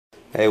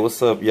Hey,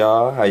 what's up,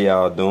 y'all? How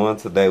y'all doing?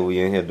 Today we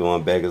in here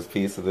doing Beggars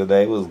Pizza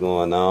today. What's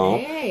going on?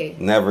 Hey.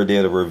 Never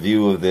did a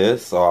review of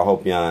this, so I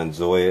hope y'all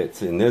enjoy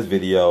it. In this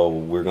video,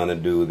 we're going to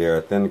do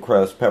their thin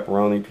crust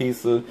pepperoni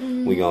pizza.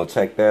 We're going to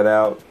check that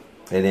out.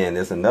 And then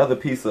there's another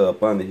pizza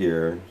up under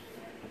here.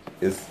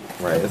 It's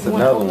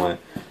another one.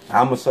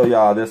 I'm going to show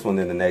y'all this one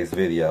in the next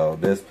video.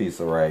 This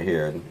pizza right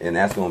here. And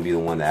that's going to be the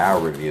one that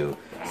I'll review.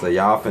 So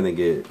y'all finna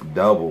get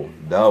double.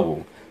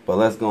 But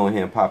let's go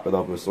ahead and pop it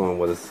up and show them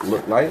what it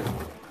look like.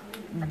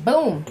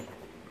 Boom.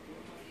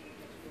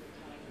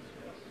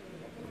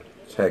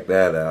 Check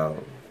that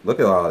out. Look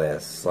at all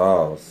that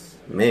sauce.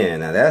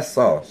 Man, now that's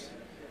sauce.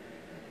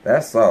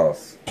 That's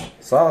sauce.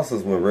 Sauce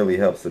is what really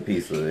helps the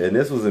pizza. And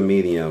this was a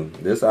medium.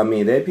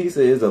 That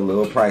pizza is a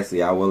little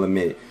pricey, I will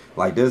admit.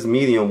 Like, this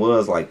medium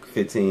was like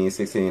 $15,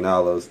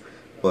 $16.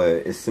 But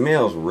it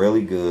smells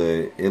really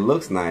good. It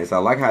looks nice. I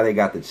like how they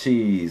got the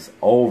cheese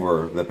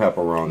over the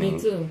pepperoni. Me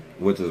too.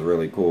 Which is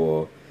really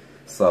cool.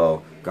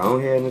 So, go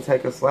ahead and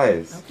take a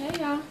slice.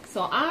 Okay, y'all.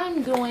 So,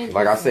 I'm doing...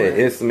 Like I said,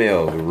 it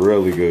smells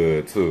really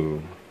good,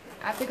 too.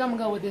 I think I'm going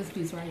to go with this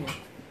piece right here.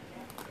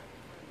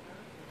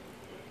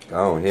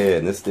 Go ahead.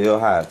 And it's still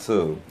hot,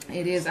 too.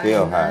 It is.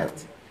 Still hot.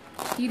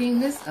 Heating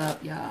this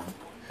up, y'all.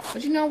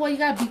 But you know what? You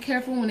got to be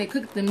careful when they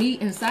cook the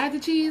meat inside the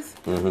cheese.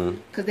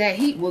 Because that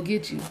heat will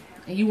get you.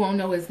 And you won't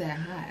know it's that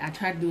hot. I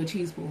tried to do a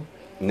cheese pool.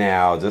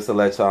 Now, just to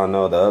let y'all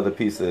know, the other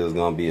pizza is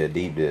going to be a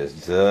deep dish.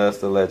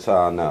 Just to let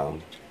y'all know.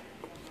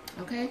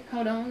 Okay,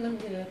 hold on. Let me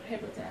get a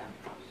paper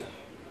towel.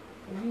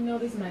 You know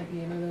this might be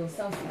in a little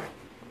sauce.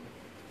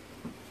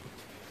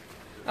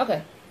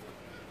 Okay.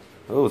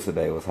 Ooh,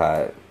 today was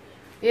hot.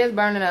 It's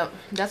burning up.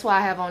 That's why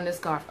I have on this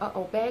scarf.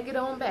 Uh-oh, bag it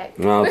on back.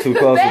 No, too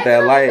close with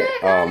that light.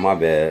 Oh, my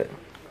bad.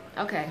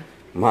 Okay.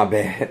 My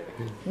bad.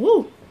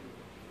 Woo.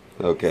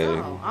 Okay.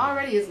 So,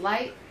 already it's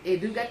light.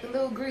 It do got the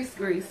little grease.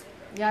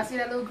 Y'all see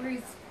that little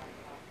grease?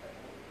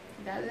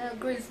 That little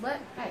grease, but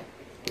hey.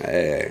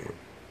 Hey.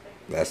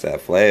 That's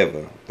that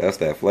flavor. That's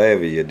that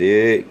flavor, you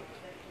dig?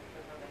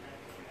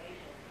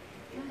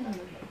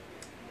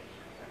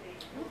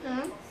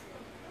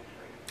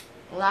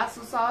 Lots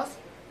of sauce.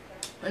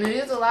 And it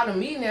is a lot of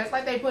meat in there. It's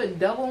like they put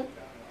double.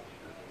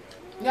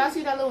 Y'all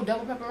see that little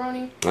double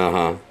pepperoni?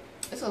 Uh-huh.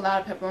 It's a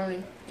lot of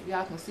pepperoni.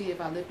 Y'all can see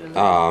if I lift it a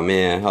little. Oh,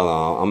 man. Hold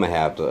on. I'm going to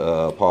have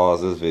to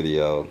pause this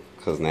video.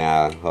 Because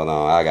now, hold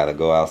on. I got to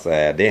go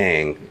outside.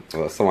 Dang.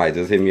 Somebody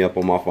just hit me up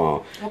on my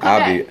phone.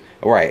 Well,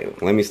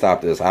 Alright, let me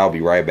stop this. I'll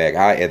be right back.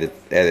 I'll edit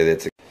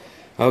it.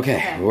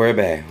 Okay, we're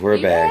back. We're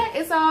back.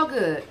 It's all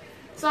good.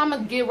 So I'm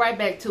going to get right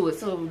back to it.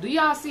 So do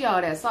y'all see all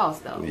that sauce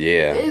though?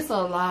 Yeah. It's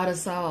a lot of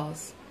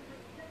sauce.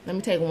 Let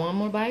me take one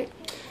more bite.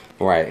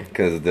 Right,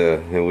 because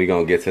we're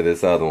going to get to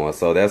this other one.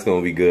 So that's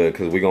going to be good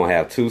because we're going to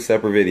have two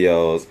separate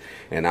videos.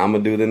 And I'm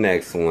going to do the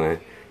next one.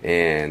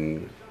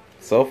 And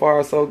so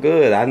far, so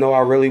good. I know I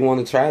really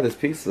want to try this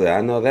pizza.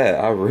 I know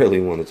that. I really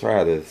want to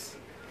try this.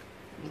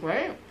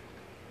 Great.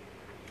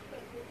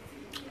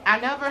 I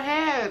never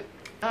had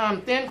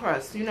thin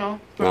crust, you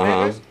know, for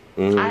Beggars.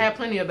 I had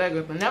plenty of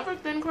Beggars, but never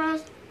thin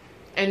crust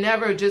and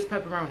never just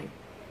pepperoni.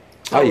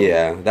 So, oh,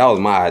 yeah. That was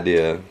my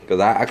idea. Because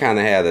I kind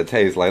of had a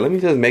taste like, let me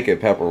just make it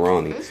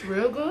pepperoni. It's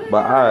real good.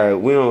 But, all right,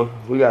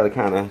 we got to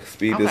kind of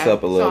speed this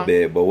up a little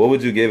bit. But what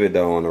would you give it,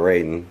 though, on the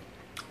rating?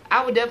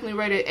 I would definitely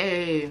rate it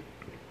a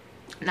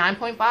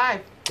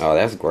 9.5. Oh,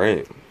 that's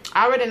great.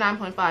 I rate it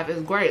 9.5.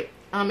 It's great.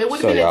 It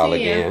would have been a 10.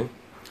 Again.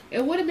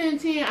 It would have been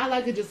 10. I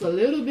like it just a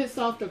little bit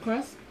softer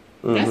crust.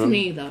 That's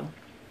me, though.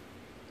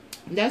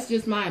 That's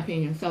just my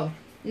opinion. So,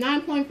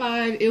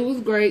 9.5. It was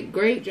great.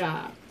 Great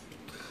job.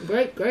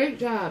 Great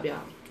job,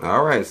 y'all.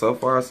 All right. So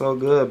far, so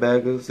good,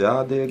 Beggars.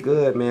 Y'all did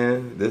good,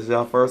 man. This is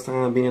y'all first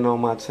time being on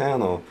my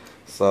channel.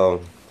 So,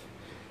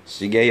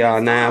 she gave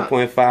y'all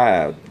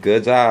 9.5.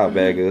 Good job,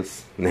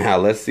 Beggars. Now,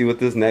 let's see what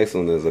this next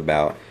one is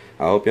about.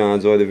 I hope y'all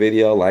enjoyed the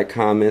video. Like,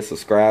 comment,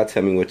 subscribe.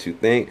 Tell me what you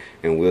think.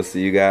 And we'll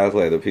see you guys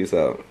later. Peace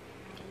out.